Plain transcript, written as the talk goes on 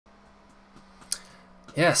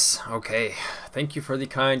Yes, okay. Thank you for the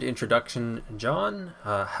kind introduction, John.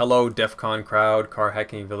 Hello, DefCon crowd, car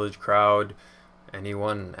hacking village crowd,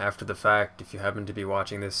 anyone after the fact, if you happen to be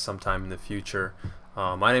watching this sometime in the future.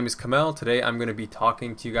 My name is Kamel. Today I'm going to be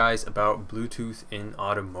talking to you guys about Bluetooth in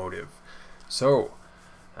automotive. So,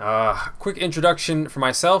 quick introduction for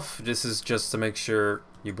myself. This is just to make sure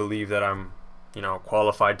you believe that I'm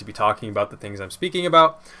qualified to be talking about the things I'm speaking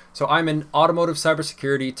about. So I'm an automotive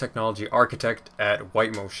cybersecurity technology architect at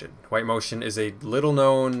WhiteMotion. WhiteMotion is a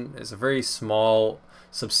is a very small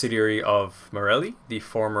subsidiary of Marelli, the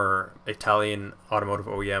former Italian automotive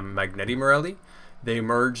OEM Magneti Marelli. They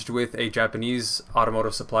merged with a Japanese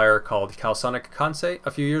automotive supplier called Calsonic Kansei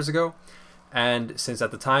a few years ago. And since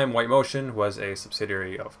at the time WhiteMotion was a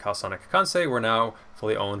subsidiary of Calsonic Kansei, we're now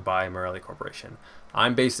fully owned by Marelli Corporation.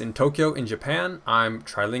 I'm based in Tokyo in Japan. I'm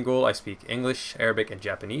trilingual. I speak English, Arabic, and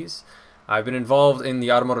Japanese. I've been involved in the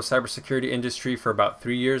automotive cybersecurity industry for about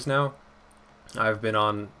 3 years now. I've been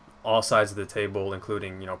on all sides of the table,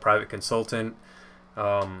 including private consultant,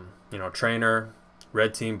 trainer,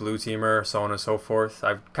 red team, blue teamer, so on and so forth.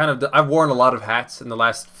 I've worn a lot of hats in the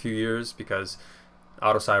last few years because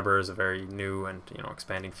auto cyber is a very new and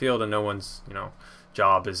expanding field, and no one's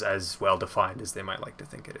job is as well defined as they might like to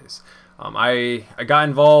think it is. I got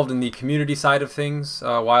involved in the community side of things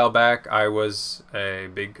a while back. I was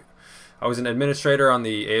an administrator on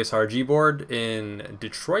the ASRG board in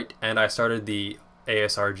Detroit, and I started the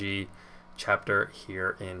ASRG chapter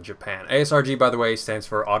here in Japan. ASRG, by the way, stands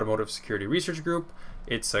for Automotive Security Research Group.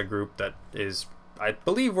 It's a group that is, I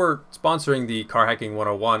believe we're sponsoring the Car Hacking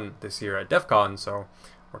 101 this year at DefCon, so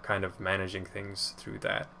we're kind of managing things through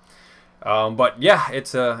that. But yeah,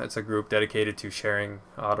 it's a group dedicated to sharing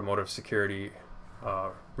automotive security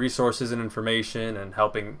resources and information, and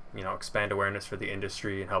helping expand awareness for the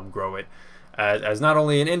industry and help grow it as not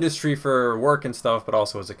only an industry for work and stuff, but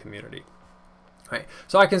also as a community. Right.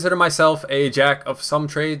 So I consider myself a jack of some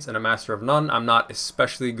trades and a master of none. I'm not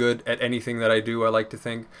especially good at anything that I do, I like to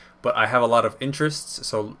think, but I have a lot of interests.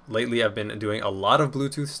 So lately I've been doing a lot of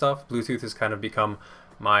Bluetooth stuff. Bluetooth has kind of become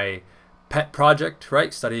my pet project,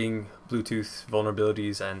 right? Studying Bluetooth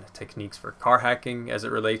vulnerabilities and techniques for car hacking as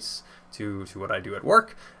it relates to what I do at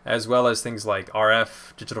work, as well as things like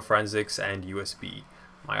RF, digital forensics, and USB.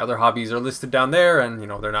 My other hobbies are listed down there, and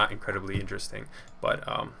they're not incredibly interesting. But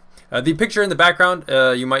the picture in the background,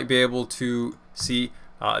 you might be able to see.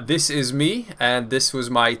 This is me, and this was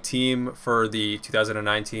my team for the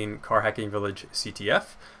 2019 Car Hacking Village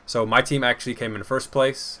CTF. So my team actually came in first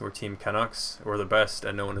place. We're Team Canucks. We're the best,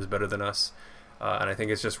 and no one is better than us. And I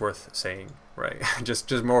think it's just worth saying, right?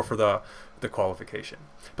 just more for the qualification.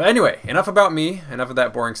 But anyway, enough about me, enough of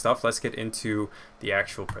that boring stuff. Let's get into the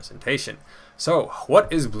actual presentation. So,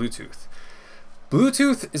 what is Bluetooth?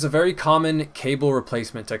 Bluetooth is a very common cable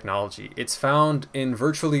replacement technology. It's found in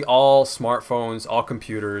virtually all smartphones, all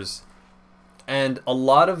computers, and a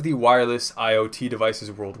lot of the wireless IoT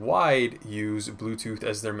devices worldwide use Bluetooth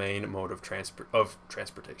as their main mode of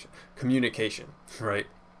communication, right?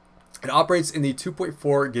 It operates in the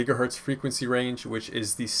 2.4 gigahertz frequency range, which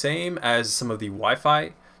is the same as some of the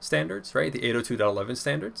Wi-Fi standards, right? The 802.11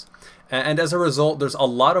 standards. And as a result, there's a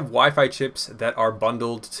lot of Wi-Fi chips that are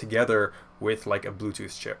bundled together with like a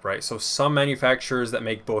Bluetooth chip, right? So some manufacturers that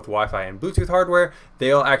make both Wi-Fi and Bluetooth hardware,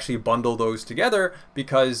 they'll actually bundle those together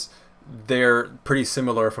because they're pretty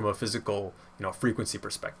similar from a physical, frequency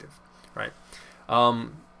perspective, right?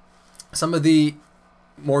 Some of the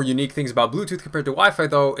more unique things about Bluetooth compared to Wi-Fi,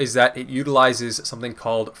 though, is that it utilizes something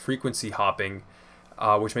called frequency hopping,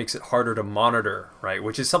 which makes it harder to monitor, right?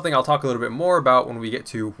 Which is something I'll talk a little bit more about when we get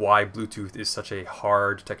to why Bluetooth is such a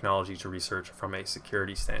hard technology to research from a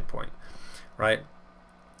security standpoint, right?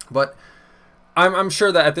 But I'm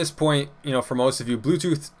sure that at this point, for most of you,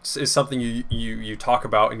 Bluetooth is something you talk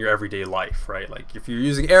about in your everyday life, right? Like if you're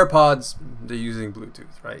using AirPods, they're using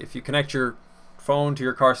Bluetooth, right? If you connect your phone to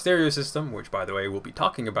your car stereo system, which by the way we'll be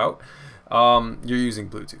talking about, you're using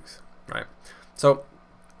Bluetooth, right? So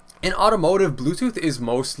in automotive, Bluetooth is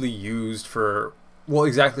mostly used for, well,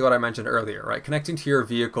 exactly what I mentioned earlier, right? Connecting to your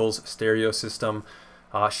vehicle's stereo system,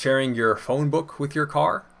 sharing your phone book with your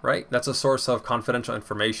car, right? That's a source of confidential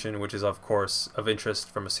information, which is of course of interest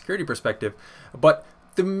from a security perspective. But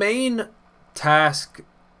the main task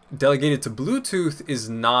delegated to Bluetooth is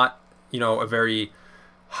not, a very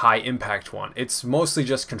high impact one. It's mostly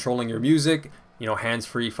just controlling your music,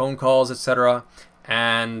 hands-free phone calls, etc.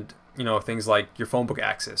 And things like your phone book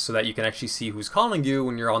access, so that you can actually see who's calling you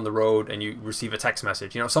when you're on the road and you receive a text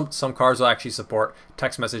message. Some cars will actually support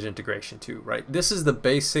text message integration too, right? This is the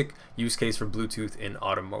basic use case for Bluetooth in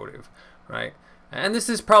automotive, right? And this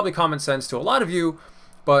is probably common sense to a lot of you,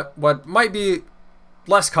 But what might be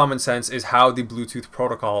less common sense is how the Bluetooth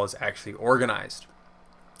protocol is actually organized.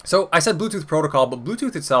 So I said Bluetooth protocol, but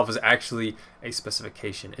Bluetooth itself is actually a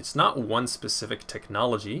specification. It's not one specific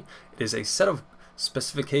technology. It is a set of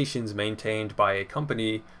specifications maintained by a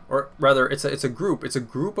company, or rather it's a group. It's a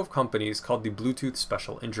group of companies called the Bluetooth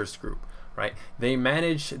Special Interest Group, right? They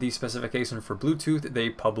manage the specification for Bluetooth. They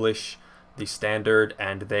publish the standard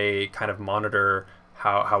and they kind of monitor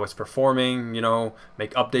how it's performing, you know,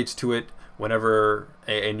 make updates to it whenever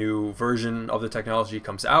a new version of the technology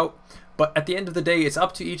comes out. But at the end of the day, it's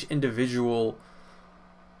up to each individual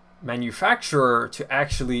manufacturer to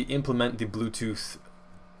actually implement the Bluetooth,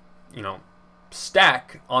 you know,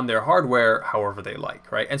 stack on their hardware however they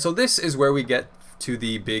like, right? And so this is where we get to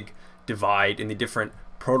the big divide in the different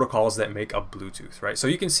protocols that make up Bluetooth, right? So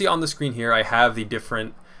you can see on the screen here, I have the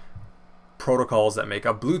different protocols that make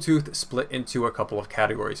up Bluetooth split into a couple of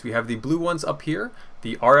categories. We have the blue ones up here,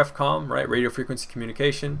 the RF-COM, right, radio frequency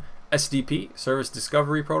communication, SDP, service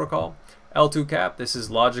discovery protocol, L2CAP, this is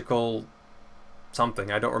logical something.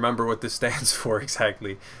 I don't remember what this stands for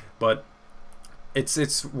exactly, but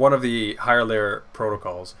it's one of the higher layer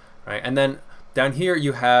protocols, right? And then down here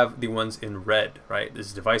you have the ones in red, right? This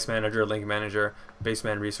is device manager, link manager,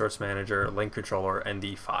 baseband resource manager, link controller, and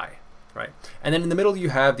the PHY, right? And then in the middle you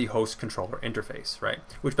have the host controller interface, right?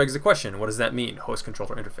 Which begs the question, what does that mean, host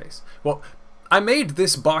controller interface? Well, I made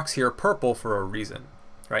this box here purple for a reason,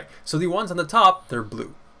 right? So the ones on the top, they're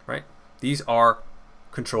blue, right? These are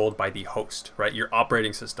controlled by the host, right? Your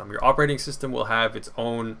operating system. Your operating system will have its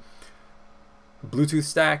own Bluetooth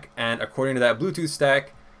stack, and according to that Bluetooth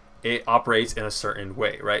stack, it operates in a certain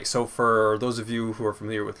way, right? So for those of you who are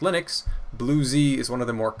familiar with Linux, BlueZ is one of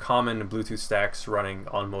the more common Bluetooth stacks running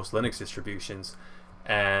on most Linux distributions,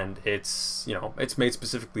 and it's, you know, it's made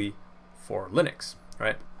specifically for Linux,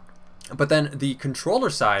 right? But then the controller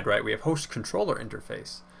side, right, we have host controller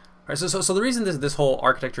interface, right? So the reason this whole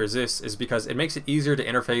architecture exists is because it makes it easier to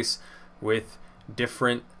interface with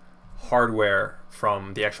different hardware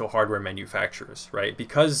from the actual hardware manufacturers, right?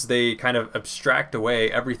 Because they kind of abstract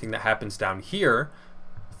away everything that happens down here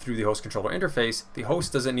through the host controller interface, the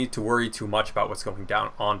host doesn't need to worry too much about what's going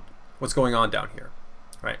on down here,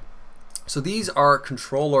 right? So these are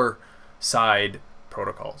controller side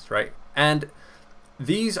protocols, right? And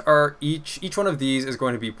these are each one of these is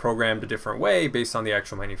going to be programmed a different way based on the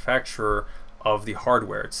actual manufacturer of the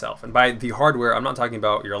hardware itself. And by the hardware, I'm not talking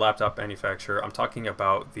about your laptop manufacturer, I'm talking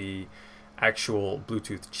about the actual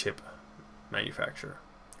Bluetooth chip manufacturer,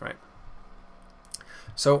 right?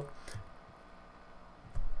 So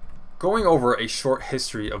going over a short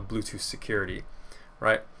history of Bluetooth security,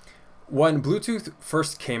 right? When Bluetooth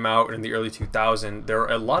first came out in the early 2000s, there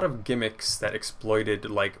were a lot of gimmicks that exploited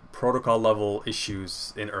like protocol level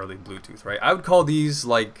issues in early Bluetooth, right? I would call these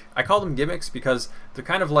like, I call them gimmicks because they're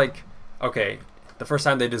kind of like, okay, the first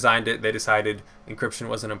time they designed it, they decided encryption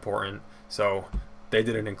wasn't important, so they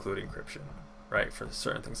didn't include encryption, right, for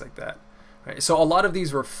certain things like that, right? So a lot of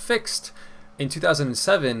these were fixed in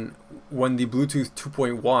 2007 when the Bluetooth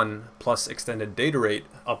 2.1 plus extended data rate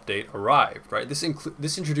update arrived, right? This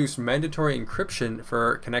introduced mandatory encryption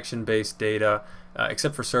for connection-based data,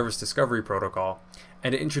 except for service discovery protocol,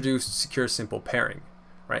 and it introduced secure simple pairing,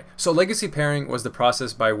 right? So legacy pairing was the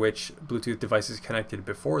process by which Bluetooth devices connected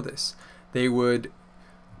before this.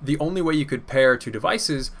 The only way you could pair two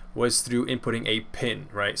devices was through inputting a pin,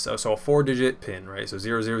 right? So a 4-digit pin, right? So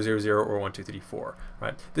 0000 or 1234,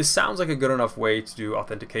 right? This sounds like a good enough way to do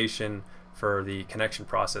authentication for the connection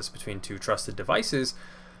process between two trusted devices,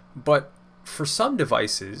 but for some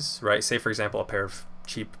devices, right? Say for example a pair of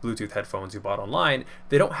cheap Bluetooth headphones you bought online,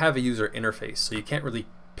 they don't have a user interface, so you can't really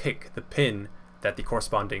pick the pin that the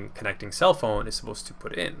corresponding connecting cell phone is supposed to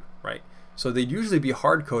put in, right? So they'd usually be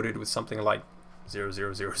hard-coded with something like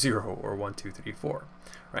 0000 or 1234,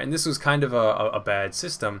 right? And this was kind of a bad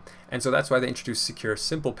system, and so that's why they introduced secure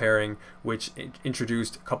simple pairing, which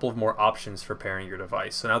introduced a couple of more options for pairing your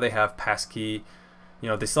device. So now they have passkey, you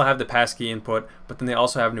know, they still have the passkey input, but then they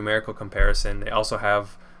also have numerical comparison. They also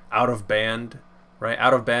have out of band, right?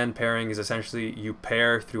 Out of band pairing is essentially you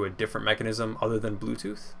pair through a different mechanism other than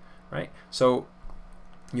Bluetooth, right? So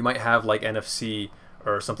you might have like NFC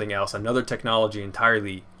or something else, another technology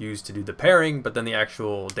entirely used to do the pairing, but then the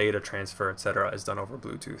actual data transfer, etc., is done over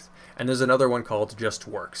Bluetooth. And there's another one called Just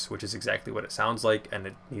Works, which is exactly what it sounds like, and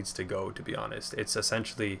it needs to go, to be honest. It's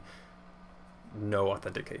essentially no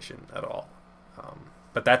authentication at all.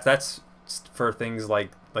 But that's for things like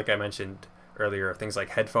I mentioned earlier, things like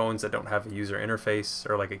headphones that don't have a user interface,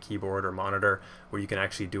 or like a keyboard or monitor where you can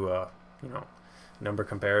actually do a, you know, number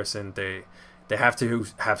comparison. They they have to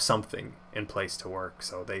have something in place to work,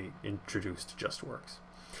 so they introduced JustWorks.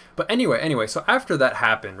 But anyway, so after that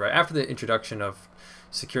happened, right, after the introduction of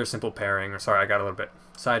secure simple pairing, or sorry, I got a little bit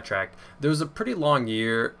sidetracked, there was a pretty long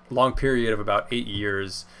period of about 8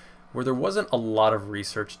 years where there wasn't a lot of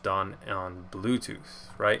research done on Bluetooth,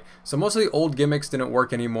 right? So most of the old gimmicks didn't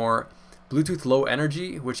work anymore. Bluetooth Low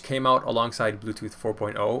Energy, which came out alongside Bluetooth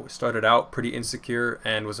 4.0, started out pretty insecure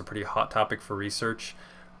and was a pretty hot topic for research,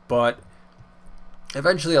 but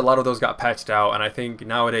eventually a lot of those got patched out, and I think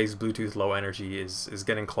nowadays Bluetooth Low Energy is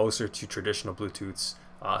getting closer to traditional Bluetooth's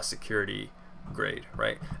security grade,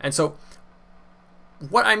 right? And so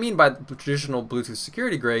what I mean by the traditional Bluetooth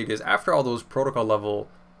security grade is after all those protocol level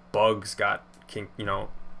bugs got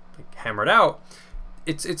hammered out,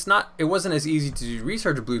 it wasn't as easy to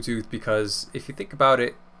research Bluetooth, because if you think about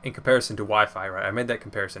it in comparison to Wi-Fi, right? I made that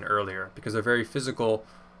comparison earlier because they're very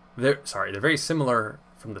very similar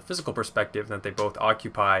from the physical perspective, that they both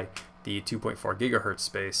occupy the 2.4 gigahertz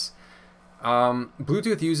space.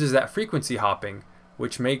 Bluetooth uses that frequency hopping,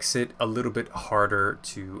 which makes it a little bit harder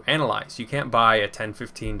to analyze. You can't buy a $10,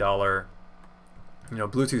 $15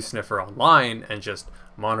 Bluetooth sniffer online and just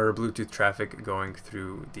monitor Bluetooth traffic going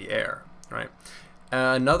through the air, right?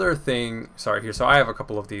 Another thing, so I have a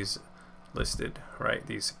couple of these listed, right?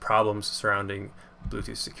 These problems surrounding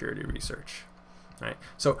Bluetooth security research, right?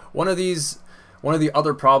 So one of the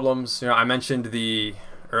other problems, I mentioned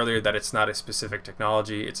earlier that it's not a specific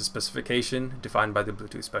technology, it's a specification defined by the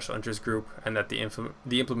Bluetooth Special Interest Group, and that the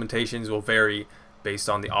implementations will vary based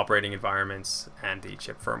on the operating environments and the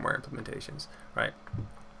chip firmware implementations, right?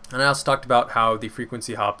 And I also talked about how the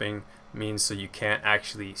frequency hopping means so you can't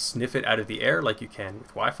actually sniff it out of the air like you can with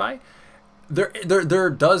Wi-Fi. There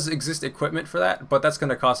does exist equipment for that, but that's going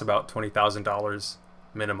to cost about $20,000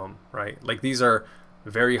 minimum, right? Like these are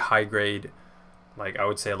very high grade, like I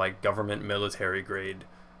would say like government military grade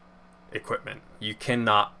equipment. You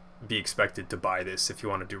cannot be expected to buy this if you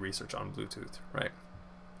want to do research on Bluetooth, right?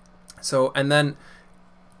 So, and then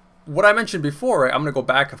what I mentioned before, right, I'm going to go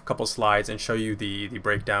back a couple slides and show you the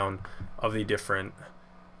breakdown of the different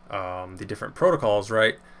protocols,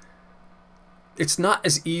 right? It's not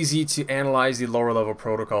as easy to analyze the lower level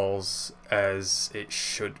protocols as it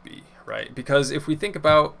should be, right? Because if we think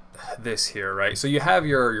about this here, right? So you have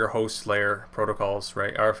your host layer protocols,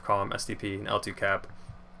 right? RFCOM, SDP, and L2CAP.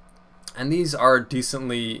 And these are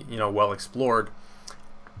decently, well explored.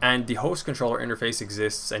 And the host controller interface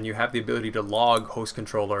exists, and you have the ability to log host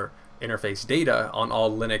controller interface data on all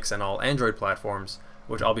Linux and all Android platforms,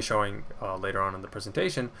 which I'll be showing later on in the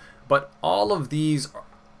presentation. But all of these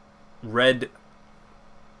red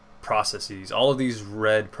processes, all of these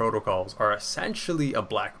red protocols are essentially a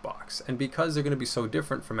black box. And because they're going to be so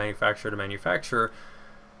different from manufacturer to manufacturer,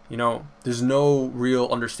 there's no real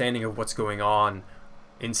understanding of what's going on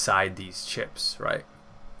inside these chips, right?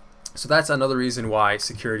 So that's another reason why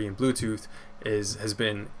security in Bluetooth has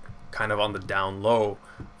been kind of on the down low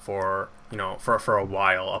for a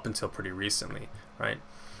while, up until pretty recently, right?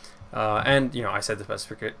 And I said the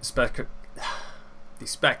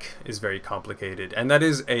spec is very complicated, and that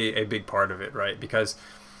is a big part of it, right? Because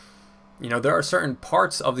there are certain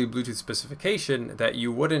parts of the Bluetooth specification that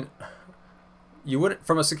you wouldn't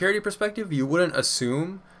from a security perspective, you wouldn't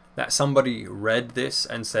assume that somebody read this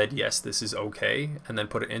and said, yes, this is okay, and then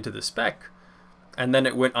put it into the spec, and then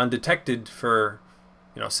it went undetected for,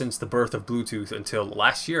 since the birth of Bluetooth until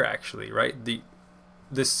last year, actually, right?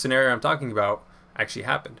 This scenario I'm talking about actually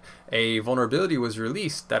happened. A vulnerability was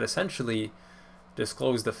released that essentially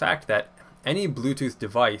disclosed the fact that any Bluetooth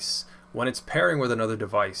device, when it's pairing with another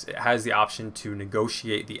device, it has the option to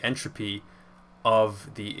negotiate the entropy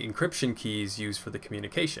of the encryption keys used for the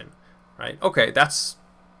communication, right? Okay,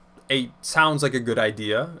 sounds like a good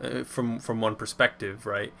idea from one perspective,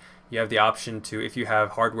 right? You have the option to, if you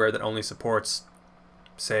have hardware that only supports,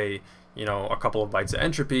 say, a couple of bytes of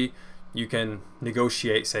entropy, you can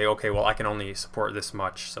negotiate, say, okay, well, I can only support this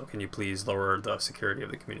much, so can you please lower the security of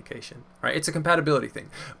the communication, right? It's a compatibility thing.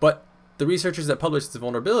 But the researchers that published the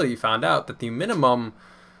vulnerability found out that the minimum,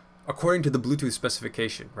 according to the Bluetooth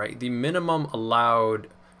specification, right, the minimum allowed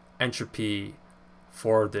entropy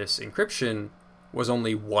for this encryption was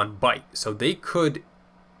only 1 byte. So they could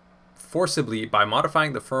forcibly, by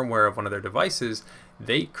modifying the firmware of one of their devices,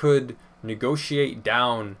 they could negotiate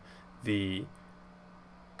down the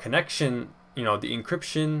connection, the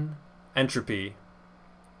encryption entropy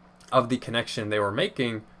of the connection they were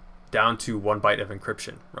making down to 1 byte of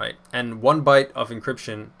encryption, right? And 1 byte of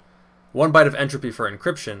encryption, 1 byte of entropy for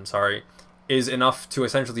encryption, sorry, is enough to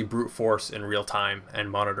essentially brute force in real time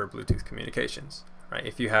and monitor Bluetooth communications, right?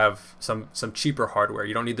 If you have some cheaper hardware,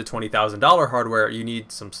 you don't need the $20,000 hardware, you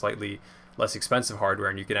need some slightly less expensive hardware,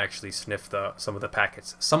 and you can actually sniff some of the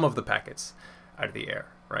packets out of the air,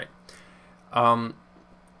 right?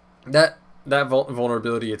 That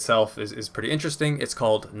vulnerability itself is pretty interesting. It's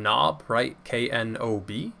called KNOB, right?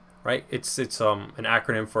 KNOB, right? It's an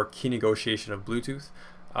acronym for Key Negotiation of Bluetooth.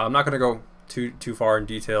 I'm not going to go too far in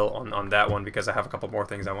detail on that one because I have a couple more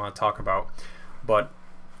things I want to talk about, but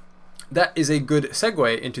that is a good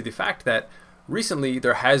segue into the fact that recently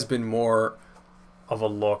there has been more of a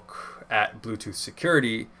look at Bluetooth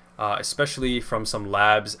security, especially from some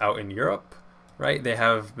labs out in Europe, right? They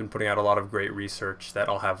have been putting out a lot of great research that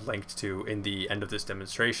I'll have linked to in the end of this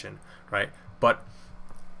demonstration, right? But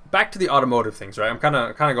back to the automotive things, right? I'm kind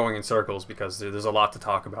of going in circles because there's a lot to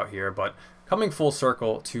talk about here, but coming full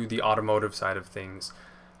circle to the automotive side of things,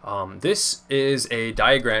 this is a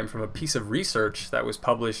diagram from a piece of research that was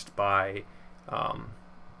published by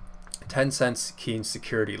Tencent's Keen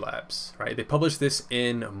Security Labs, right? They published this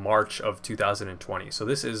in March of 2020, so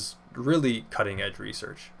this is really cutting-edge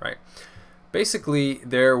research, right? Basically,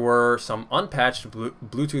 there were some unpatched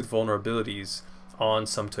Bluetooth vulnerabilities on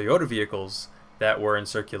some Toyota vehicles that were in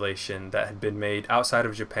circulation that had been made outside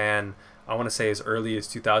of Japan, I want to say as early as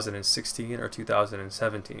 2016 or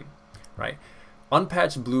 2017, right?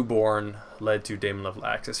 Unpatched Blueborn led to daemon level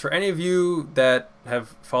access. For any of you that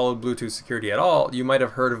have followed Bluetooth security at all, you might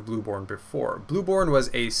have heard of Blueborn before. Blueborn was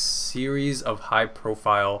a series of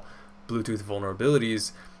high-profile Bluetooth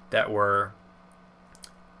vulnerabilities that were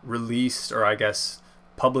released, or I guess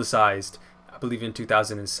publicized, I believe in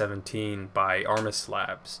 2017 by Armis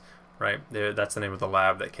Labs, right? That's the name of the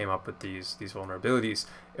lab that came up with these vulnerabilities.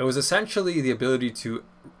 It was essentially the ability to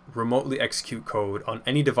remotely execute code on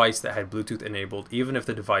any device that had Bluetooth enabled, even if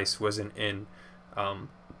the device wasn't in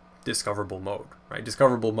discoverable mode, right?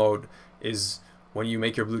 Discoverable mode is when you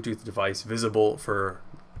make your Bluetooth device visible for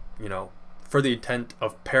the intent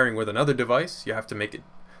of pairing with another device. You have to make it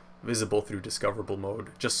visible through discoverable mode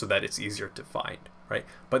just so that it's easier to find, right?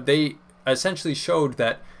 But they essentially showed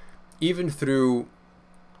that even through,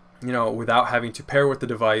 without having to pair with the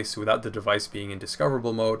device, without the device being in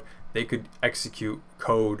discoverable mode, they could execute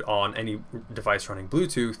code on any device running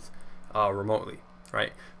Bluetooth remotely,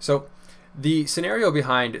 right? So the scenario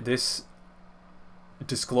behind this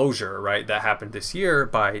disclosure, right, that happened this year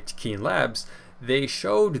by Keen Labs, they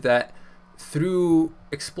showed that through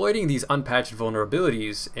exploiting these unpatched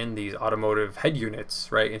vulnerabilities in these automotive head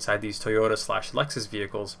units, right, inside these Toyota/Lexus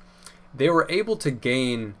vehicles, they were able to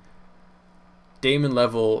gain daemon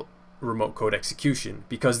level remote code execution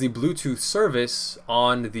because the Bluetooth service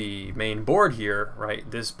on the main board here, right,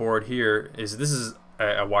 this board here this is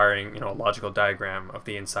a wiring, logical diagram of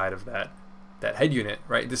the inside of that head unit,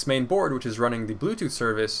 right? This main board, which is running the Bluetooth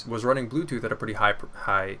service, was running Bluetooth at a pretty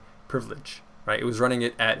high privilege, right? It was running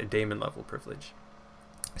it at a daemon level privilege.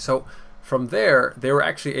 So from there, they were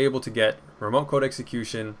actually able to get remote code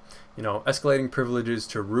execution, escalating privileges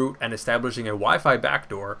to root, and establishing a Wi-Fi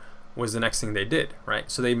backdoor was the next thing they did, right?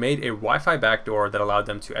 So they made a Wi-Fi backdoor that allowed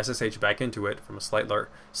them to SSH back into it from a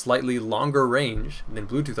slightly longer range than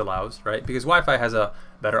Bluetooth allows, right? Because Wi-Fi has a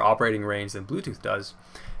better operating range than Bluetooth does.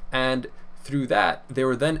 And through that, they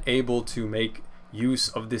were then able to make use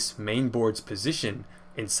of this main board's position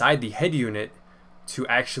inside the head unit to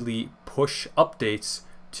actually push updates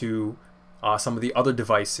to some of the other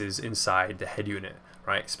devices inside the head unit,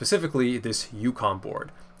 right? Specifically, this UCOM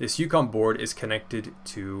board. This UCOM board is connected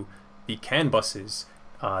to the CAN buses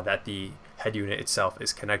that the head unit itself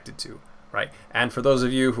is connected to, right? And for those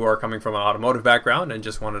of you who are coming from an automotive background and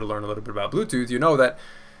just wanted to learn a little bit about Bluetooth, you know that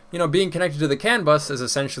being connected to the CAN bus is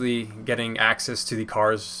essentially getting access to the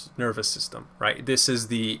car's nervous system, right? This is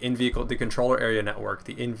the in-vehicle, the controller area network,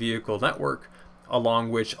 the in-vehicle network, along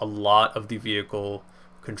which a lot of the vehicle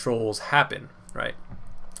controls happen, right?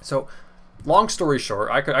 So, long story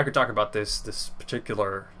short, I could talk about this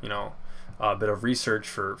particular bit of research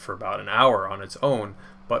for about an hour on its own.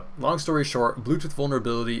 But long story short, Bluetooth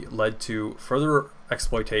vulnerability led to further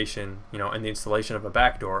exploitation, and the installation of a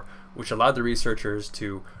backdoor, which allowed the researchers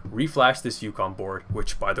to reflash this UCOM board,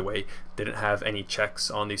 which, by the way, didn't have any checks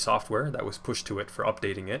on the software that was pushed to it for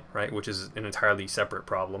updating it, right? Which is an entirely separate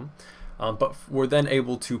problem. But we're then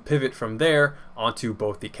able to pivot from there onto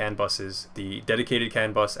both the CAN buses, the dedicated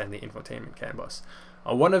CAN bus and the infotainment CAN bus.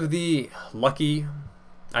 One of the lucky,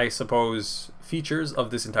 I suppose, features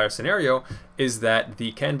of this entire scenario is that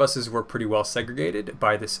the CAN buses were pretty well segregated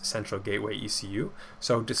by this central gateway ECU.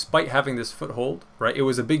 So despite having this foothold, right, it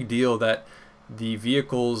was a big deal that the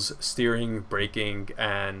vehicle's steering, braking,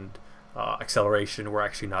 and acceleration were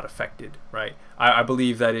actually not affected, right? I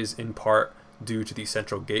believe that is in part due to the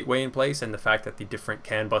central gateway in place and the fact that the different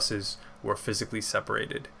CAN buses were physically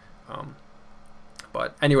separated.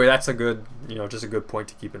 But anyway, that's a good, just a good point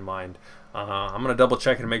to keep in mind. I'm going to double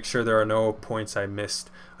check and make sure there are no points I missed.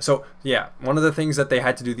 So yeah, one of the things that they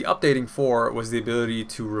had to do the updating for was the ability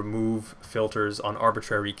to remove filters on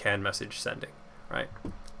arbitrary CAN message sending, right?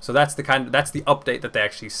 So that's the update that they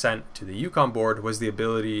actually sent to the UCOM board, was the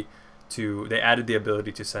ability to, they added the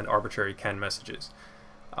ability to send arbitrary CAN messages.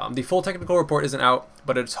 The full technical report isn't out,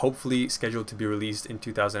 but it's hopefully scheduled to be released in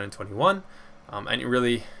 2021. And it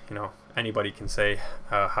really, anybody can say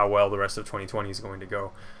how well the rest of 2020 is going to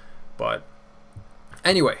go. But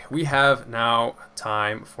anyway, we have now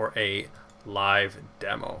time for a live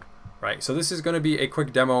demo, right? So this is going to be a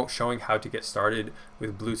quick demo showing how to get started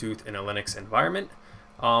with Bluetooth in a Linux environment.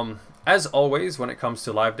 As always, when it comes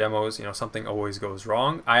to live demos, something always goes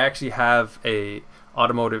wrong. I actually have a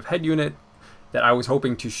automotive head unit that I was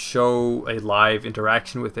hoping to show a live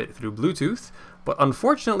interaction with it through Bluetooth, but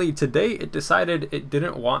unfortunately today it decided it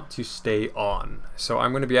didn't want to stay on. So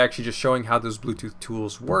I'm going to be actually just showing how those Bluetooth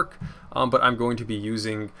tools work, but I'm going to be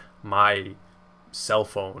using my cell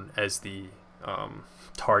phone as the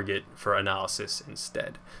target for analysis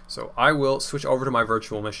instead. So I will switch over to my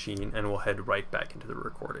virtual machine and we'll head right back into the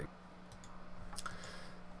recording.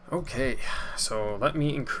 Okay, so let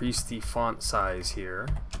me increase the font size here.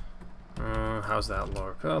 How's that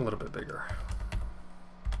look? A little bit bigger.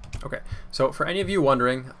 Okay, so for any of you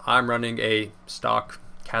wondering, I'm running a stock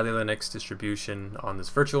Kali Linux distribution on this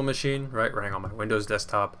virtual machine, right, running on my Windows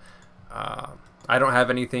desktop. I don't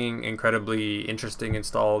have anything incredibly interesting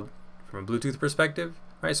installed from a Bluetooth perspective,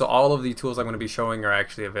 right? So all of the tools I'm going to be showing are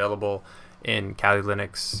actually available in Kali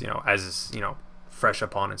Linux, as fresh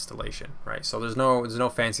upon installation, right? So there's no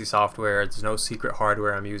fancy software, there's no secret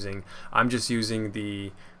hardware I'm using. I'm just using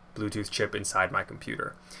the Bluetooth chip inside my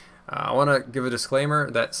computer. I want to give a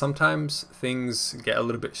disclaimer that sometimes things get a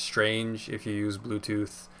little bit strange if you use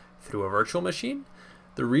Bluetooth through a virtual machine.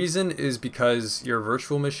 The reason is because your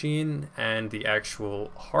virtual machine and the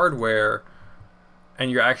actual hardware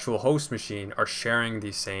and your actual host machine are sharing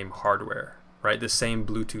the same hardware, right? The same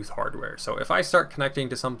Bluetooth hardware. So if I start connecting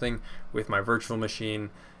to something with my virtual machine,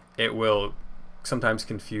 it will sometimes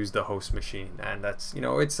confuse the host machine, and that's,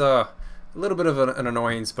 it's a little bit of an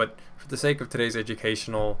annoyance, but for the sake of today's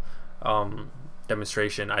educational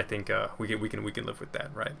demonstration, I think we can live with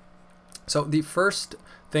that, right? So the first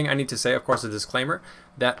thing I need to say, of course, a disclaimer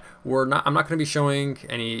that I'm not going to be showing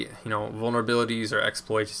any vulnerabilities or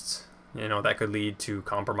exploits that could lead to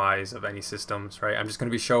compromise of any systems, right? I'm just going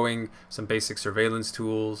to be showing some basic surveillance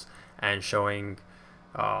tools and showing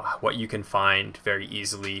what you can find very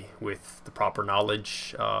easily with the proper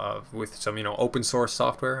knowledge with some open source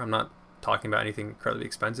software. I'm not talking about anything incredibly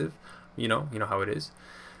expensive, you know how it is.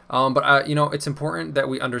 But it's important that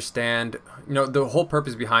we understand, the whole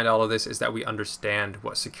purpose behind all of this is that we understand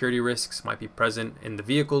what security risks might be present in the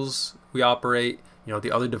vehicles we operate,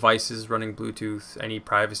 the other devices running Bluetooth, any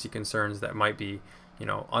privacy concerns that might be,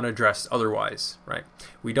 unaddressed otherwise, right?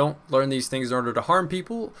 We don't learn these things in order to harm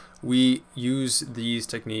people. We use these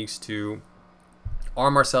techniques to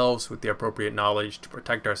arm ourselves with the appropriate knowledge to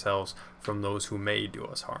protect ourselves from those who may do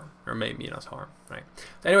us harm or may mean us harm, right?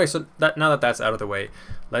 Anyway, so now that that's out of the way,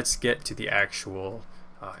 let's get to the actual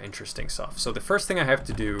interesting stuff. So the first thing I have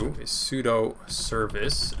to do is sudo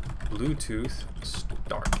service Bluetooth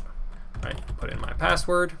start, right? Put in my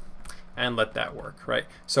password and let that work, right?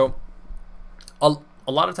 So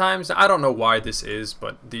a lot of times, I don't know why this is,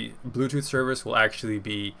 but the Bluetooth service will actually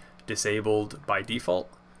be disabled by default,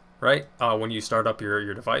 right? When you start up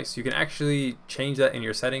your device. You can actually change that in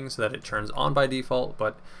your settings so that it turns on by default,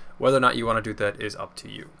 but whether or not you want to do that is up to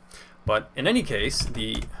you. But in any case,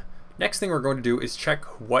 the next thing we're going to do is check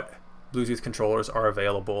what Bluetooth controllers are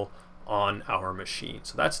available on our machine.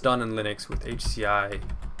 So that's done in Linux with HCI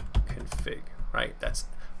config, right? That's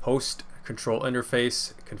host control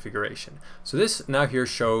interface configuration. So this now here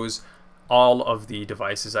shows all of the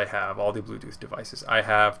devices I have, all the Bluetooth devices. I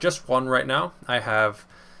have just one right now. I have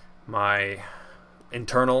my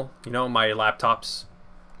internal, my laptop's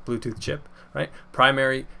Bluetooth chip, right?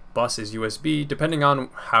 Primary bus is USB. Depending on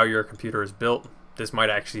how your computer is built, this might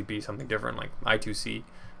actually be something different, like I2C,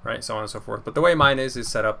 right? So on and so forth. But the way mine is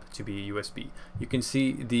set up to be USB. You can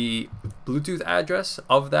see the Bluetooth address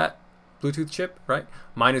of that Bluetooth chip, right?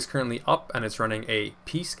 Mine is currently up and it's running a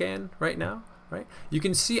pscan right now, right? You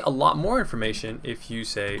can see a lot more information if you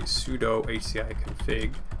say sudo HCI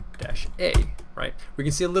config -a, right? We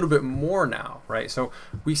can see a little bit more now, right? So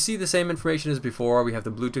we see the same information as before. We have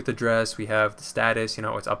the Bluetooth address, we have the status,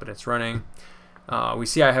 it's up and it's running. We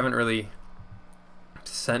see I haven't really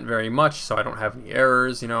sent very much, so I don't have any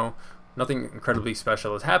errors, you know, nothing incredibly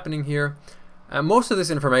special is happening here. Most of this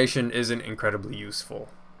information isn't incredibly useful,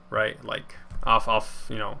 right? Like off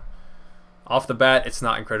the bat, it's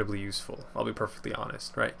not incredibly useful. I'll be perfectly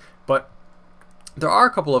honest, right? But there are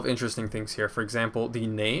a couple of interesting things here. For example, the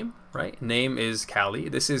name, right? Name is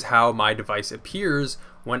Ghali. This is how my device appears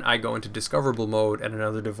when I go into discoverable mode and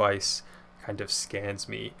another device kind of scans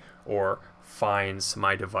me or finds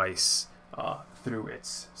my device through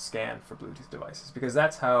its scan for Bluetooth devices, because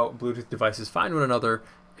that's how Bluetooth devices find one another,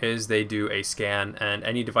 is they do a scan, and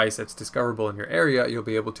any device that's discoverable in your area, you'll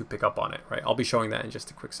be able to pick up on it, right? I'll be showing that in just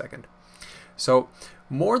a quick second. So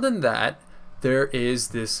more than that, there is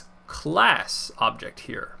this class object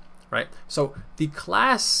here, right? So the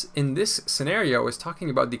class in this scenario is talking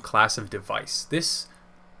about the class of device. This,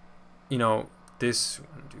 you know, this 1,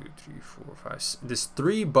 2, 3, 4, 5, this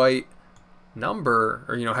 3-byte number,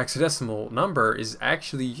 or, you know, hexadecimal number, is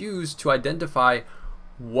actually used to identify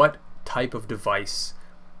what type of device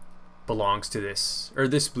belongs to this, or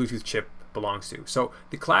this Bluetooth chip belongs to. So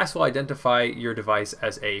the class will identify your device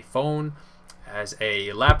as a phone, as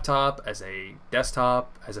a laptop, as a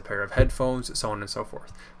desktop, as a pair of headphones, so on and so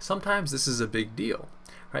forth. Sometimes this is a big deal,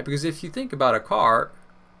 right? Because if you think about a car,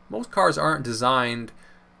 most cars aren't designed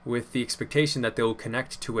with the expectation that they will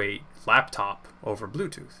connect to a laptop over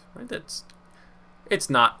Bluetooth, right? It's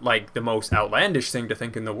not like the most outlandish thing to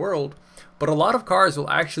think in the world, but a lot of cars will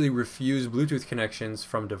actually refuse Bluetooth connections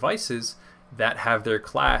from devices that have their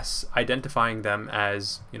class identifying them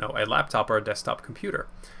as, you know, a laptop or a desktop computer.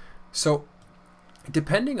 So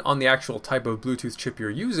depending on the actual type of Bluetooth chip you're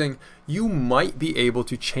using, you might be able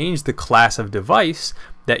to change the class of device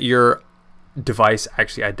that your device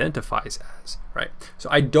actually identifies as, right? So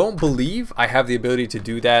I don't believe I have the ability to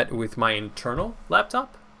do that with my internal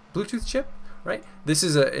laptop Bluetooth chip, right? This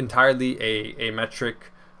is entirely a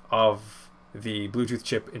metric of the Bluetooth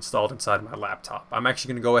chip installed inside my laptop. I'm actually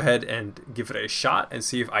going to go ahead and give it a shot and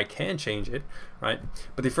see if I can change it, right?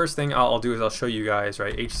 But the first thing I'll do is I'll show you guys,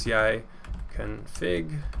 right? HCI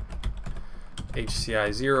config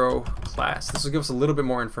HCI 0 class. This will give us a little bit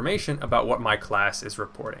more information about what my class is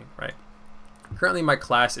reporting, right? Currently my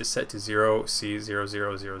class is set to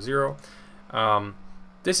 0C0000.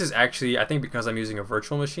 This is actually, I think, because I'm using a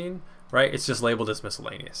virtual machine, right? It's just labeled as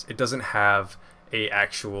miscellaneous. It doesn't have a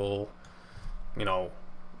actual, you know,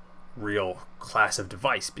 real class of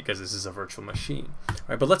device because this is a virtual machine,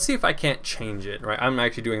 right? But let's see if I can't change it, right? I'm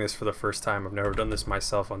actually doing this for the first time. I've never done this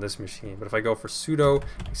myself on this machine. But if I go for sudo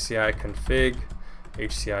HCI config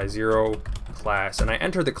HCI 0 class, and I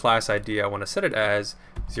enter the class ID, I want to set it as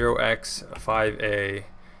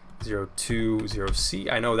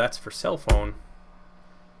 0x5a020c. I know that's for cell phone.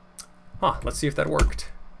 Let's see if that worked.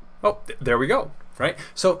 Oh, there we go, right?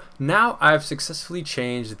 So now I've successfully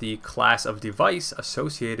changed the class of device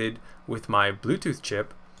associated with my Bluetooth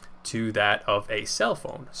chip to that of a cell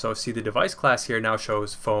phone. So see, the device class here now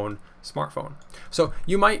shows phone, smartphone. So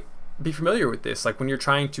you might be familiar with this, like when you're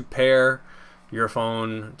trying to pair your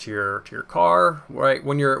phone to your car, right?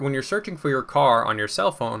 When you're searching for your car on your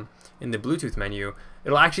cell phone in the Bluetooth menu,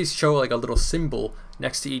 it'll actually show like a little symbol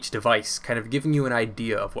next to each device, kind of giving you an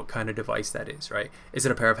idea of what kind of device that is, right? Is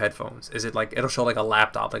it a pair of headphones? Is it like, it'll show like a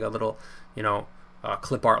laptop, like a little, you know,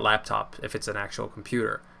 clip art laptop if it's an actual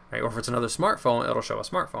computer, right? Or if it's another smartphone, it'll show a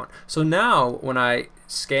smartphone. So now when I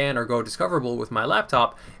scan or go discoverable with my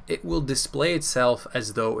laptop, it will display itself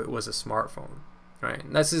as though it was a smartphone, right?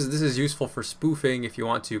 And this is useful for spoofing if you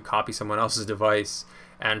want to copy someone else's device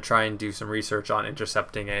and try and do some research on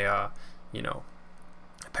intercepting a, you know,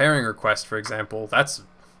 pairing request, for example. That's,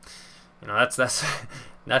 you know,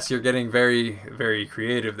 that's you're getting very, very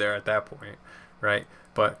creative there at that point, right?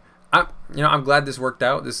 But I'm glad this worked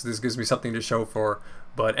out. This gives me something to show for.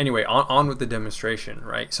 But anyway, on with the demonstration,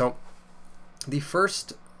 right? So the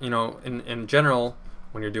first, you know, in general,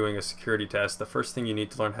 when you're doing a security test, the first thing you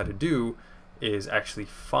need to learn how to do is actually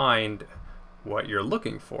find what you're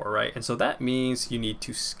looking for, right? And so that means you need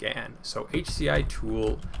to scan. So HCI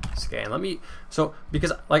tool scan.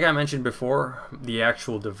 Because like I mentioned before, the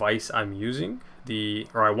actual device I'm using,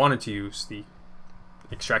 or I wanted to use, the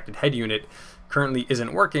extracted head unit, currently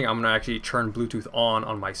isn't working. I'm gonna actually turn Bluetooth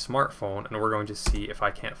on my smartphone, and we're going to see if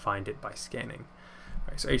I can't find it by scanning. All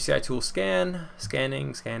right, so HCI tool scanning.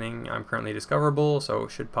 I'm currently discoverable, so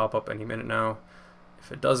it should pop up any minute now.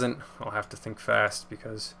 If it doesn't, I'll have to think fast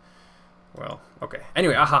because, well, okay.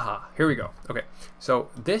 Anyway, here we go. Okay, so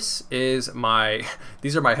these are my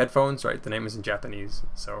headphones, right? The name is in Japanese,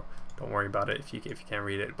 so don't worry about it if you can't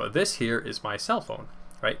read it. But this here is my cell phone,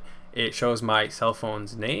 right? It shows my cell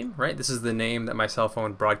phone's name, right? This is the name that my cell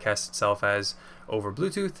phone broadcasts itself as over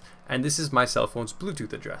Bluetooth, and this is my cell phone's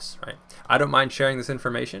Bluetooth address, right? I don't mind sharing this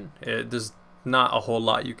information. There's not a whole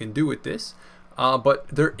lot you can do with this, but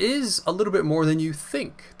there is a little bit more than you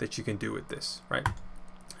think that you can do with this, right?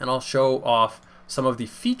 And I'll show off some of the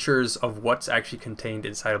features of what's actually contained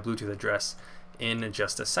inside a Bluetooth address in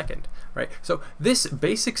just a second, right? So this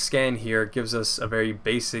basic scan here gives us a very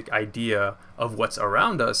basic idea of what's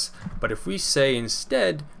around us, but if we say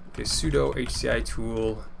instead, okay, sudo HCI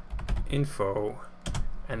tool info,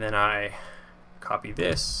 and then I copy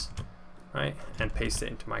this, right, and paste it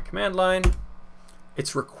into my command line,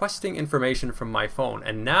 it's requesting information from my phone,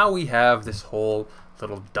 and now we have this whole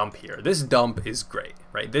little dump here. This dump is great,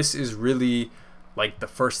 right? This is really like the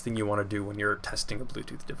first thing you want to do when you're testing a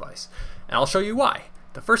Bluetooth device. And I'll show you why.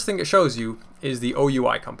 The first thing it shows you is the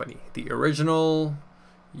OUI company, the it's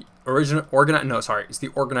the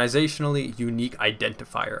organizationally unique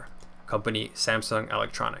identifier company, Samsung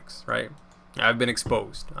Electronics, right? I've been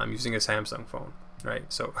exposed. I'm using a Samsung phone,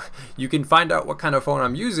 right? So you can find out what kind of phone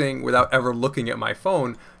I'm using without ever looking at my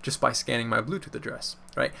phone just by scanning my Bluetooth address,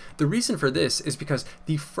 right? The reason for this is because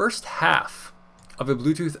the first half of a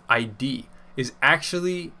Bluetooth ID is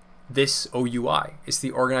actually this OUI. It's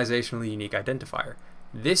the organizationally unique identifier.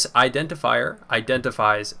 This identifier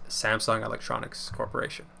identifies Samsung Electronics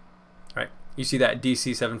Corporation, right? You see that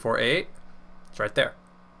DC74A8? It's right there,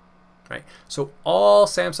 right? So all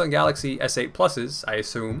Samsung Galaxy S8 Pluses, I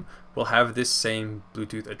assume, will have this same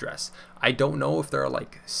Bluetooth address. I don't know if there are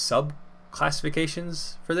like sub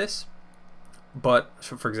classifications for this, but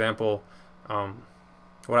for example,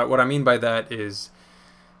 what I mean by that is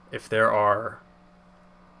if there are,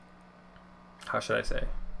 how should I say?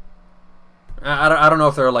 I don't know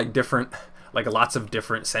if there are like different, like lots of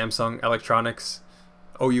different Samsung Electronics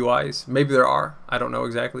OUIs. Maybe there are. I don't know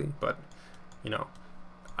exactly, but you know,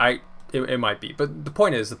 it might be. But the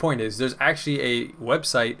point is, there's actually a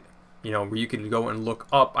website, you know, where you can go and look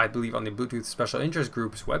up. I believe on the Bluetooth Special Interest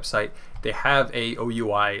Group's website, they have a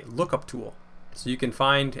OUI lookup tool, so you can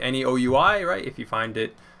find any OUI, right? If you find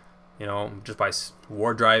it, you know, just by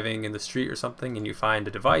war driving in the street or something, and you find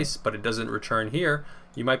a device, but it doesn't return here,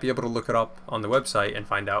 you might be able to look it up on the website and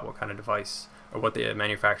find out what kind of device or what the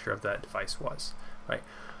manufacturer of that device was, right?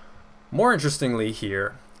 More interestingly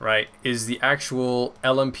here, right, is the actual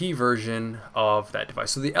LMP version of that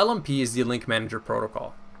device. So the LMP is the Link Manager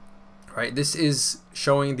Protocol, right? This is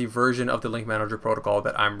showing the version of the Link Manager Protocol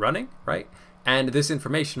that I'm running, right? And this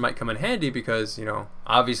information might come in handy because, you know,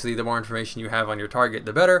 obviously the more information you have on your target,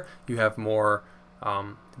 the better. You have more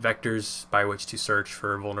vectors by which to search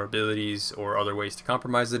for vulnerabilities or other ways to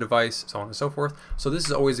compromise the device, so on and so forth. So this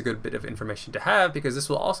is always a good bit of information to have, because this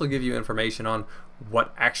will also give you information on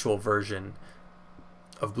what actual version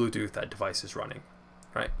of Bluetooth that device is running,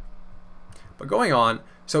 right? But going on,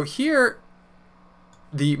 so here,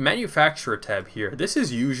 the manufacturer tab here, this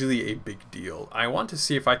is usually a big deal. I want to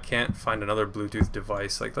see if I can't find another Bluetooth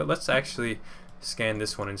device. Like, let's actually scan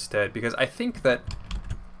this one instead, because I think that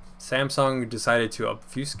Samsung decided to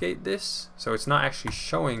obfuscate this, so it's not actually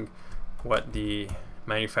showing what the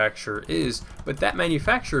manufacturer is, but that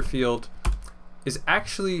manufacturer field is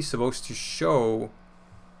actually supposed to show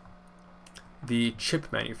the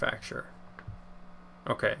chip manufacturer.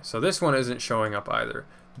 Okay, so this one isn't showing up either.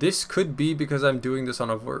 This could be because I'm doing this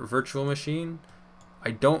on a virtual machine.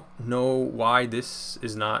 I don't know why this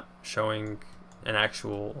is not showing an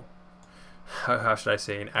actual, how should I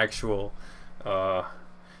say, an actual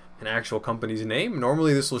company's name.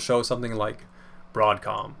 Normally this will show something like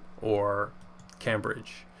Broadcom or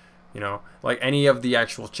Cambridge, you know, like any of the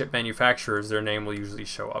actual chip manufacturers, their name will usually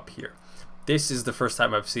show up here. This is the first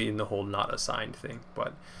time I've seen the whole not assigned thing,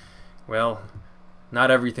 but well, not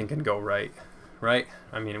everything can go right, right?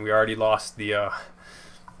 I mean, we already lost the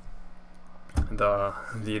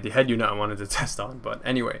head unit I wanted to test on, but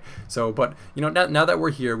anyway, so, but you know, now that we're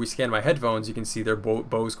here, we scan my headphones, you can see they're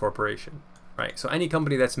Bose Corporation, right? So any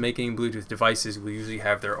company that's making Bluetooth devices will usually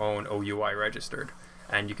have their own OUI registered,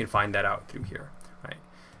 and you can find that out through here, right?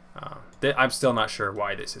 I'm still not sure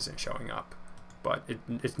why this isn't showing up, but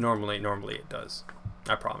it's normally it does.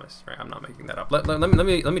 I promise, right? I'm not making that up. Let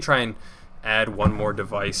me try and add one more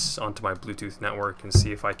device onto my Bluetooth network and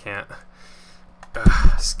see if I can't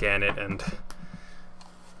scan it and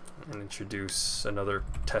introduce another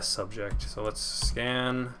test subject. So let's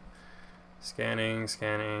scanning.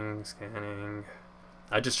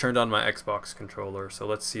 I just turned on my Xbox controller, so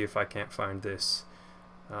let's see if I can't find this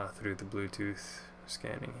through the Bluetooth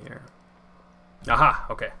scanning here. Aha,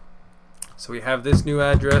 okay. So we have this new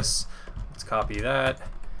address. Let's copy that,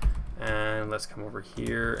 And let's come over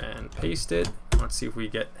here and paste it. Let's see if we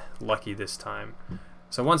get lucky this time.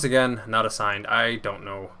 So once again, not assigned. I don't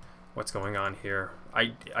know what's going on here.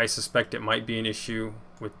 I suspect it might be an issue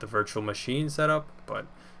with the virtual machine setup, but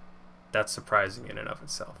that's surprising in and of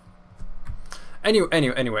itself. Anyway,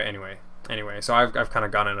 so I've kind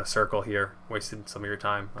of gone in a circle here, wasted some of your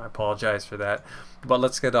time. I apologize for that. But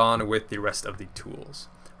let's get on with the rest of the tools,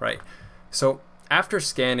 right? So after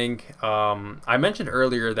scanning, I mentioned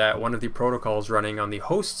earlier that one of the protocols running on the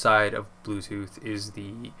host side of Bluetooth is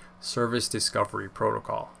the Service Discovery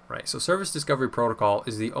Protocol, right? So Service Discovery Protocol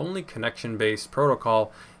is the only connection-based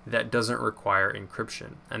protocol that doesn't require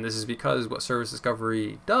encryption. And this is because what Service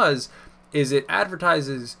Discovery does is it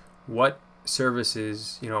advertises what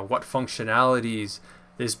services, what functionalities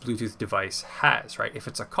this Bluetooth device has, right? If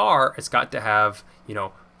it's a car, it's got to have,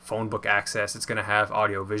 phone book access, it's going to have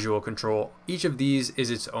audio visual control. Each of these is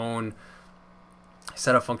its own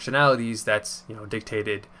set of functionalities that's,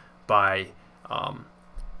 dictated by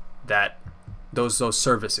those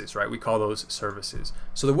services, right? We call those services.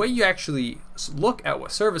 So the way you actually look at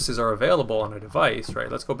what services are available on a device, right?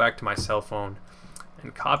 Let's go back to my cell phone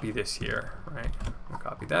and copy this here, right? I'll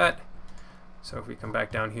copy that. So if we come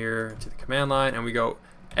back down here to the command line and we go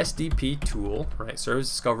SDP tool, right? Service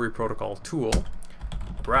Discovery Protocol tool,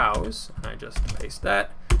 browse, and I just paste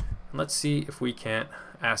that. And let's see if we can't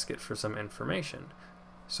ask it for some information.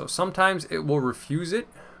 So sometimes it will refuse it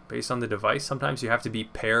based on the device. Sometimes you have to be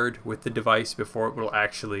paired with the device before it will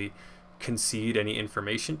actually concede any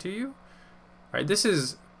information to you. Right? This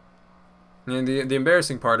is the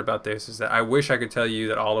embarrassing part about this is that I wish I could tell you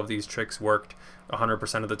that all of these tricks worked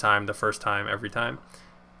 100% of the time, the first time, every time.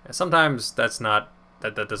 And sometimes that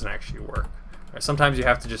doesn't actually work. Right? Sometimes you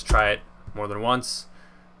have to just try it more than once.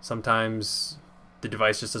 Sometimes the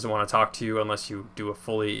device just doesn't want to talk to you unless you do a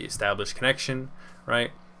fully established connection, right?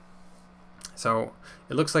 So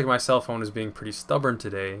it looks like my cell phone is being pretty stubborn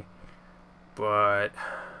today, but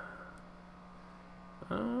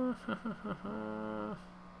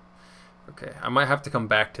okay, I might have to come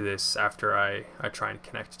back to this after I try and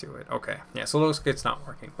connect to it. Okay, yeah, so it looks like it's not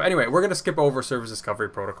working. But anyway, we're going to skip over Service Discovery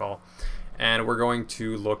Protocol, and we're going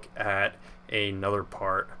to look at another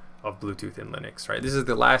part of Bluetooth in Linux, right? This is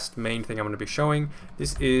the last main thing I'm going to be showing.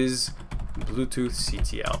 This is Bluetooth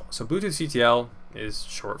CTL. So Bluetooth CTL is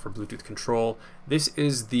short for Bluetooth control. This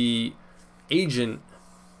is the agent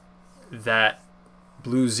that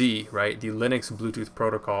BlueZ, right, the Linux Bluetooth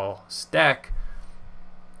protocol stack,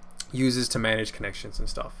 uses to manage connections and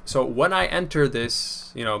stuff. So when I enter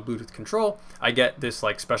this, Bluetooth control, I get this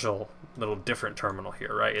like special little different terminal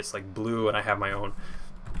here, right? It's like blue, and I have my own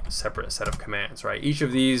separate set of commands, right? Each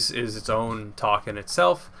of these is its own talk in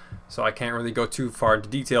itself, so I can't really go too far into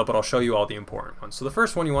detail, but I'll show you all the important ones. So the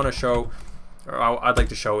first one you want to show, or I'd like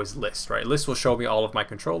to show, is list, right? List will show me all of my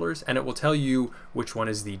controllers, and it will tell you which one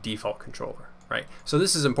is the default controller, right? So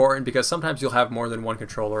this is important because sometimes you'll have more than one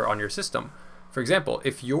controller on your system. For example,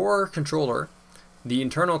 if your controller, the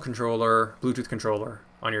internal controller, Bluetooth controller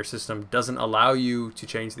on your system doesn't allow you to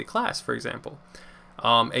change the class, for example,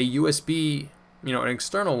 a USB, an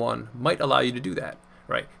external one might allow you to do that,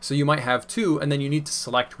 right? So you might have two, and then you need to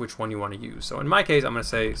select which one you want to use. So in my case, I'm going to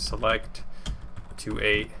say select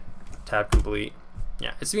 28 tab complete.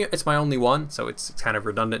 Yeah, it's my only one, so it's kind of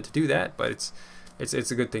redundant to do that, but it's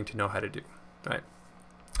a good thing to know how to do, right?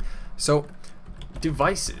 So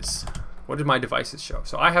devices. What did my devices show?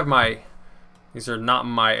 So I have these are not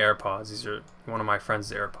my AirPods. These are one of my friend's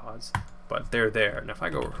AirPods, but they're there. And if I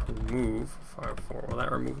go remove 5.4, will that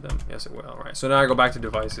remove them? Yes, it will, right? So now I go back to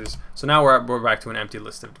devices. So now we're back to an empty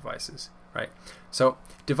list of devices, right? So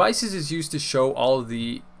devices is used to show all of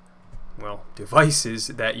the, devices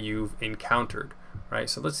that you've encountered, right?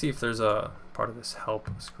 So let's see if there's a part of this help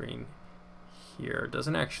screen here. It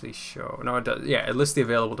doesn't actually show. No, it does. Yeah, it lists the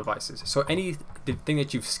available devices. So anything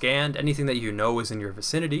that you've scanned, anything that you know is in your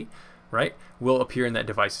vicinity, right, will appear in that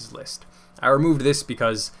devices list. I removed this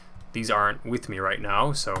because these aren't with me right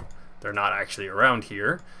now, so they're not actually around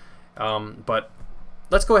here. But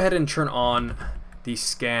let's go ahead and turn on the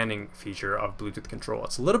scanning feature of Bluetooth control.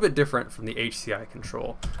 It's a little bit different from the HCI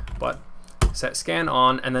control, but set scan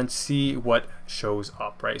on and then see what shows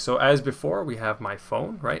up, right? So as before, we have my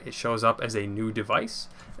phone, right? It shows up as a new device,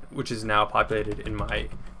 which is now populated in my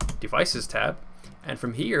devices tab. And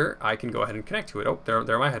from here, I can go ahead and connect to it. Oh, there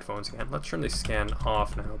are my headphones again. Let's turn the scan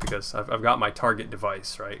off now because I've got my target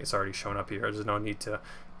device, right? It's already shown up here. There's no need to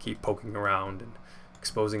keep poking around and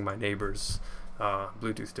exposing my neighbor's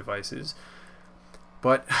Bluetooth devices.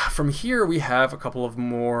 But from here, we have a couple of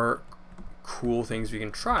more cool things we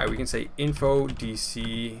can try. We can say info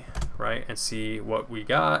DC, right, and see what we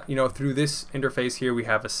got. You know, through this interface here, we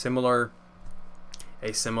have a similar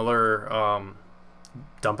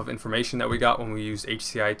dump of information that we got when we used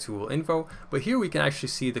HCI tool info, but here we can actually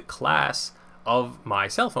see the class of my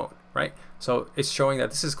cell phone, right? So it's showing that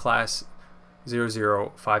this is class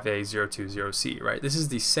 005A020C, right? This is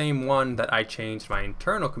the same one that I changed my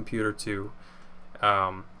internal computer to,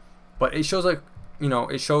 but it shows, like, you know,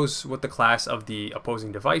 it shows what the class of the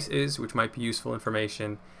opposing device is, which might be useful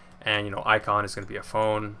information, and, you know, icon is going to be a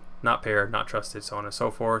phone, not paired, not trusted, so on and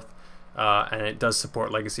so forth. And it does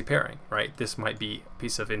support legacy pairing, right? This might be a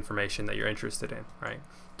piece of information that you're interested in, right?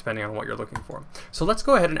 Depending on what you're looking for. So let's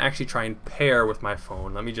go ahead and actually try and pair with my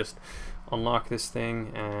phone. Let me just unlock this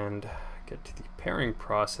thing and get to the pairing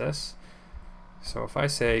process. So if I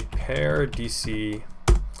say pair DC,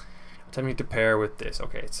 attempting to pair with this.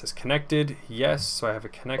 Okay, it says connected, yes, so I have a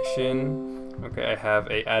connection. Okay, I have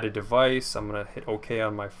a added device. I'm gonna hit OK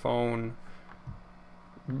on my phone.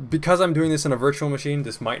 Because I'm doing this in a virtual machine,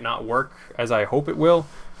 this might not work as I hope it will,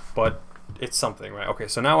 but it's something, right? Okay,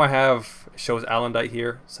 so now I have, it shows Alendite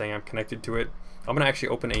here saying I'm connected to it. I'm gonna actually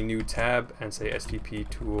open a new tab and say STP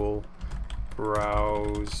tool,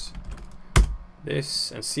 browse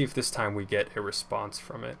this, and see if this time we get a response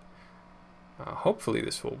from it. Hopefully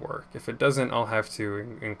this will work. If it doesn't, I'll have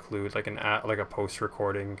to include like a post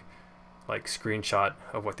recording, like screenshot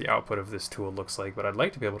of what the output of this tool looks like, but I'd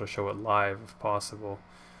like to be able to show it live if possible.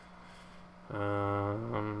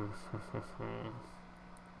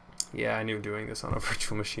 Yeah, I knew doing this on a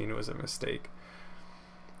virtual machine was a mistake.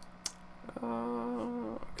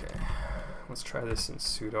 Okay, let's try this in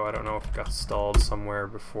sudo. I don't know if it got stalled somewhere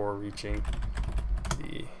before reaching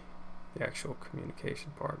the actual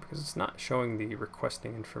communication part, because it's not showing the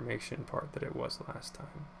requesting information part that it was last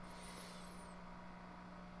time.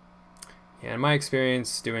 Yeah, in my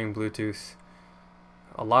experience doing Bluetooth,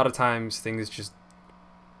 a lot of times things just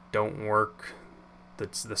don't work.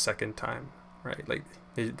 That's the second time, right? Like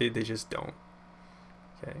they just don't.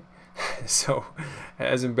 Okay, so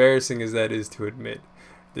as embarrassing as that is to admit,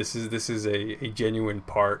 this is a genuine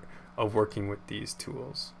part of working with these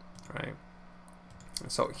tools, right?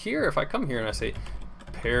 So here, if I come here and I say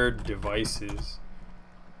paired devices,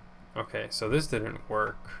 okay, so this didn't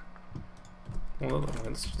work. Well,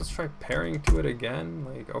 let's try pairing to it again.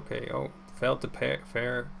 Like, okay, oh, failed to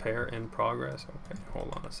pair in progress. Okay,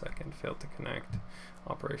 hold on a second. Failed to connect.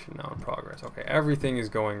 Operation now in progress. Okay, everything is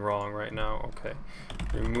going wrong right now. Okay,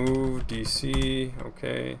 remove DC.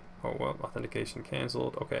 Okay. Oh well, authentication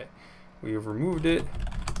canceled. Okay, we have removed it.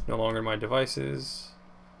 No longer my devices.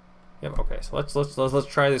 Yep. Okay, so let's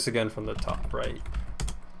try this again from the top, right?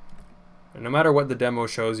 And no matter what the demo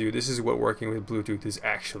shows you, this is what working with Bluetooth is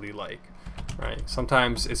actually like. Right,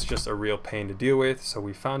 sometimes it's just a real pain to deal with, so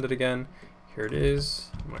we found it again. Here it is.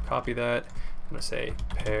 I'm going to copy that. I'm going to say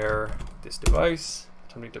pair this device.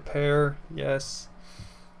 Attempting to pair, yes.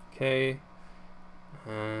 Okay.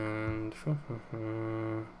 And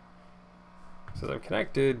says I'm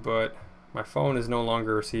connected, but my phone is no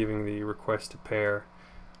longer receiving the request to pair.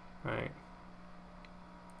 Right.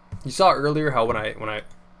 You saw earlier how when I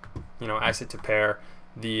asked it to pair,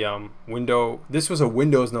 the this was a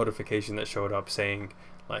Windows notification that showed up saying,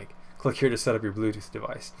 like, click here to set up your Bluetooth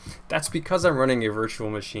device. That's because I'm running a virtual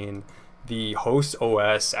machine. The host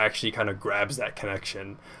OS actually kind of grabs that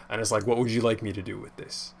connection and is like, what would you like me to do with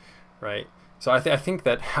this, right? So I think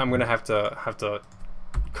that I'm gonna have to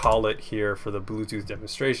call it here for the Bluetooth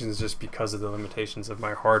demonstrations, just because of the limitations of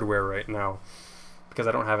my hardware right now, because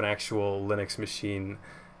I don't have an actual Linux machine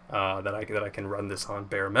that I can run this on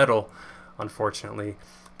bare metal, unfortunately.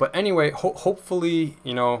 But anyway, hopefully,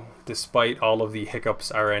 you know, despite all of the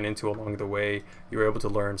hiccups I ran into along the way, you were able to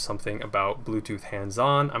learn something about Bluetooth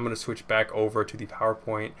hands-on. I'm going to switch back over to the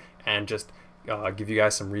PowerPoint and just give you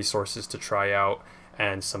guys some resources to try out,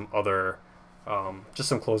 and some other, just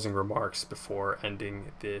some closing remarks before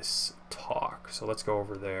ending this talk. So let's go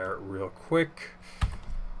over there real quick.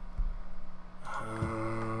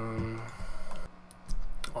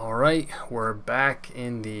 Alright, we're back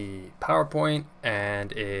in the PowerPoint,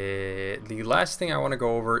 and the last thing I want to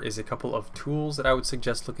go over is a couple of tools that I would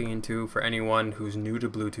suggest looking into for anyone who's new to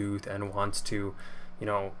Bluetooth and wants to, you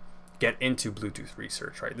know, get into Bluetooth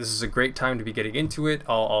research, right? This is a great time to be getting into it.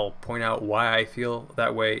 I'll point out why I feel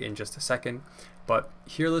that way in just a second, but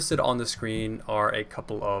here listed on the screen are a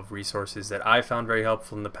couple of resources that I found very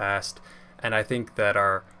helpful in the past, and I think that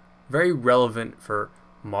are very relevant for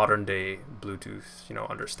modern day Bluetooth, you know,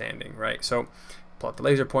 understanding, right? So pull out the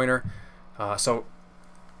laser pointer. So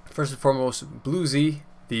first and foremost, BlueZ,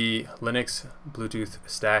 the Linux Bluetooth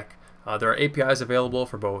stack. There are APIs available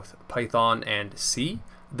for both Python and C.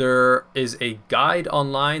 There is a guide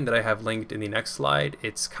online that I have linked in the next slide.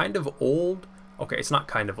 It's kind of old. Okay, it's not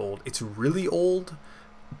kind of old. It's really old,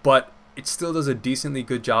 but it still does a decently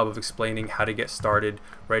good job of explaining how to get started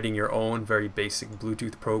writing your own very basic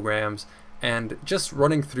Bluetooth programs, and just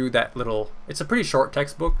running through that little, it's a pretty short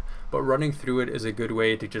textbook, but running through it is a good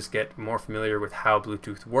way to just get more familiar with how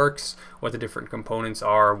Bluetooth works, what the different components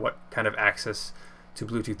are, what kind of access to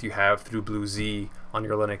Bluetooth you have through BlueZ on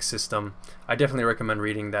your Linux system. I definitely recommend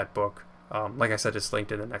reading that book. Like I said, it's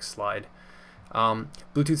linked in the next slide.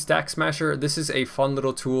 Bluetooth Stack Smasher, this is a fun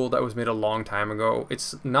little tool that was made a long time ago.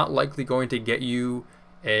 It's not likely going to get you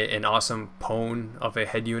an awesome pwn of a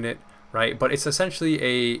head unit, right? But it's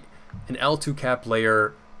essentially an L2 cap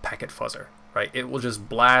layer packet fuzzer, right? It will just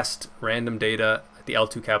blast random data at the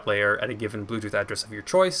L2 cap layer at a given Bluetooth address of your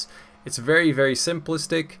choice. It's very, very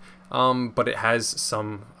simplistic, but it has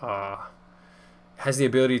some has the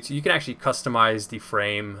ability to, you can actually customize the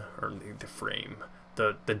frame, or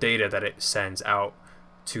the data that it sends out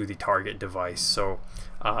to the target device. So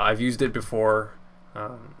I've used it before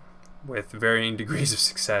with varying degrees of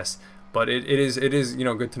success, but it is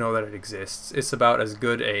good to know that it exists. It's about as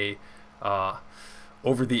good a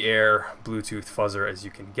over-the-air Bluetooth fuzzer as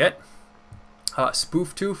you can get.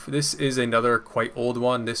 SpoofTooth, this is another quite old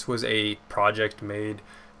one. This was a project made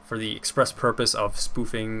for the express purpose of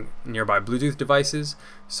spoofing nearby Bluetooth devices.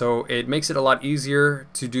 So it makes it a lot easier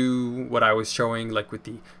to do what I was showing, like with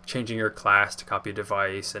the changing your class to copy a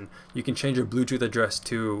device, and you can change your Bluetooth address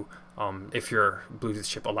too, if your Bluetooth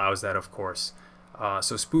chip allows that, of course.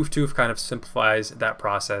 So SpoofTooth kind of simplifies that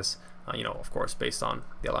process, of course, based on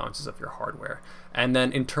the allowances of your hardware. And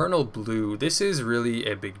then internal Blue, this is really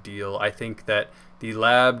a big deal. I think that the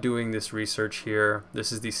lab doing this research here,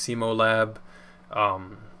 this is the CMO lab,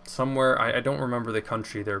 somewhere, I don't remember the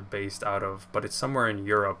country they're based out of, but it's somewhere in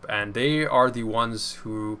Europe, and they are the ones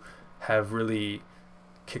who have really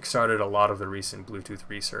kickstarted a lot of the recent Bluetooth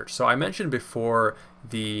research. So I mentioned before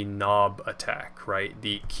the knob attack, right?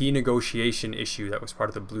 The key negotiation issue that was part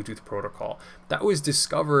of the Bluetooth protocol. That was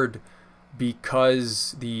discovered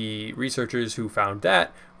because the researchers who found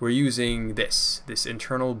that were using this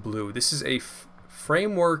internal Blue. This is a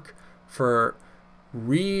framework for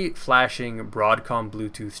re-flashing Broadcom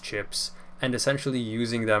Bluetooth chips and essentially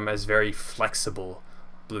using them as very flexible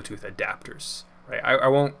Bluetooth adapters, right? I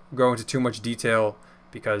won't go into too much detail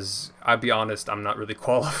because, I'll be honest, I'm not really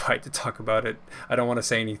qualified to talk about it. I don't want to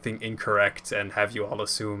say anything incorrect and have you all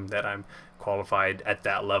assume that I'm qualified at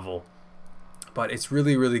that level. But it's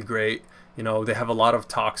really, really great. They have a lot of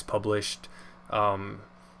talks published. I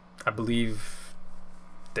believe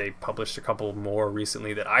they published a couple more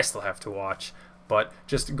recently that I still have to watch. But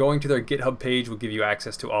just going to their GitHub page will give you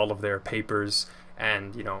access to all of their papers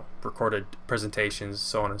and recorded presentations,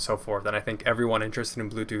 so on and so forth. And I think everyone interested in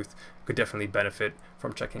Bluetooth could definitely benefit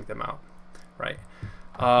from checking them out, right?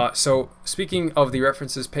 So speaking of the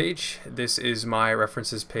references page, this is my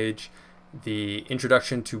references page. The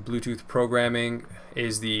introduction to Bluetooth programming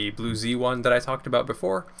is the BlueZ one that I talked about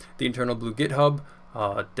before. The internal Blue GitHub,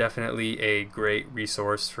 definitely a great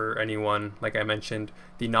resource for anyone. Like I mentioned,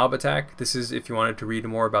 the knob attack, this is if you wanted to read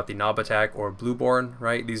more about the knob attack or Blueborn,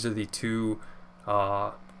 right? These are the two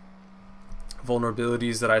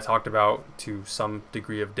vulnerabilities that I talked about to some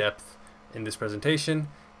degree of depth in this presentation.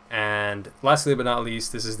 And lastly but not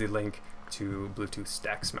least, this is the link to Bluetooth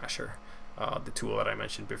Stack Smasher, the tool that I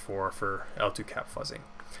mentioned before for L2 cap fuzzing.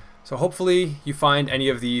 So hopefully you find any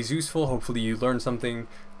of these useful. Hopefully you learned something.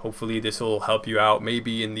 Hopefully this will help you out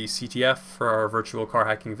maybe in the CTF for our virtual car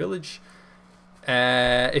hacking village.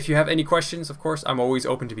 If you have any questions, of course, I'm always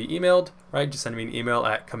open to be emailed, right? Just send me an email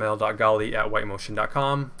at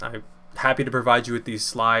kamel.ghali@whitemotion.com. I'm happy to provide you with these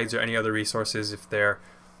slides or any other resources if they're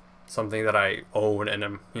something that I own and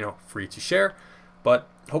I'm, free to share. But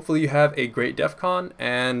hopefully you have a great DefCon,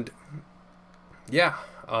 and yeah,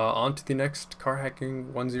 on to the next Car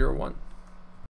Hacking 101.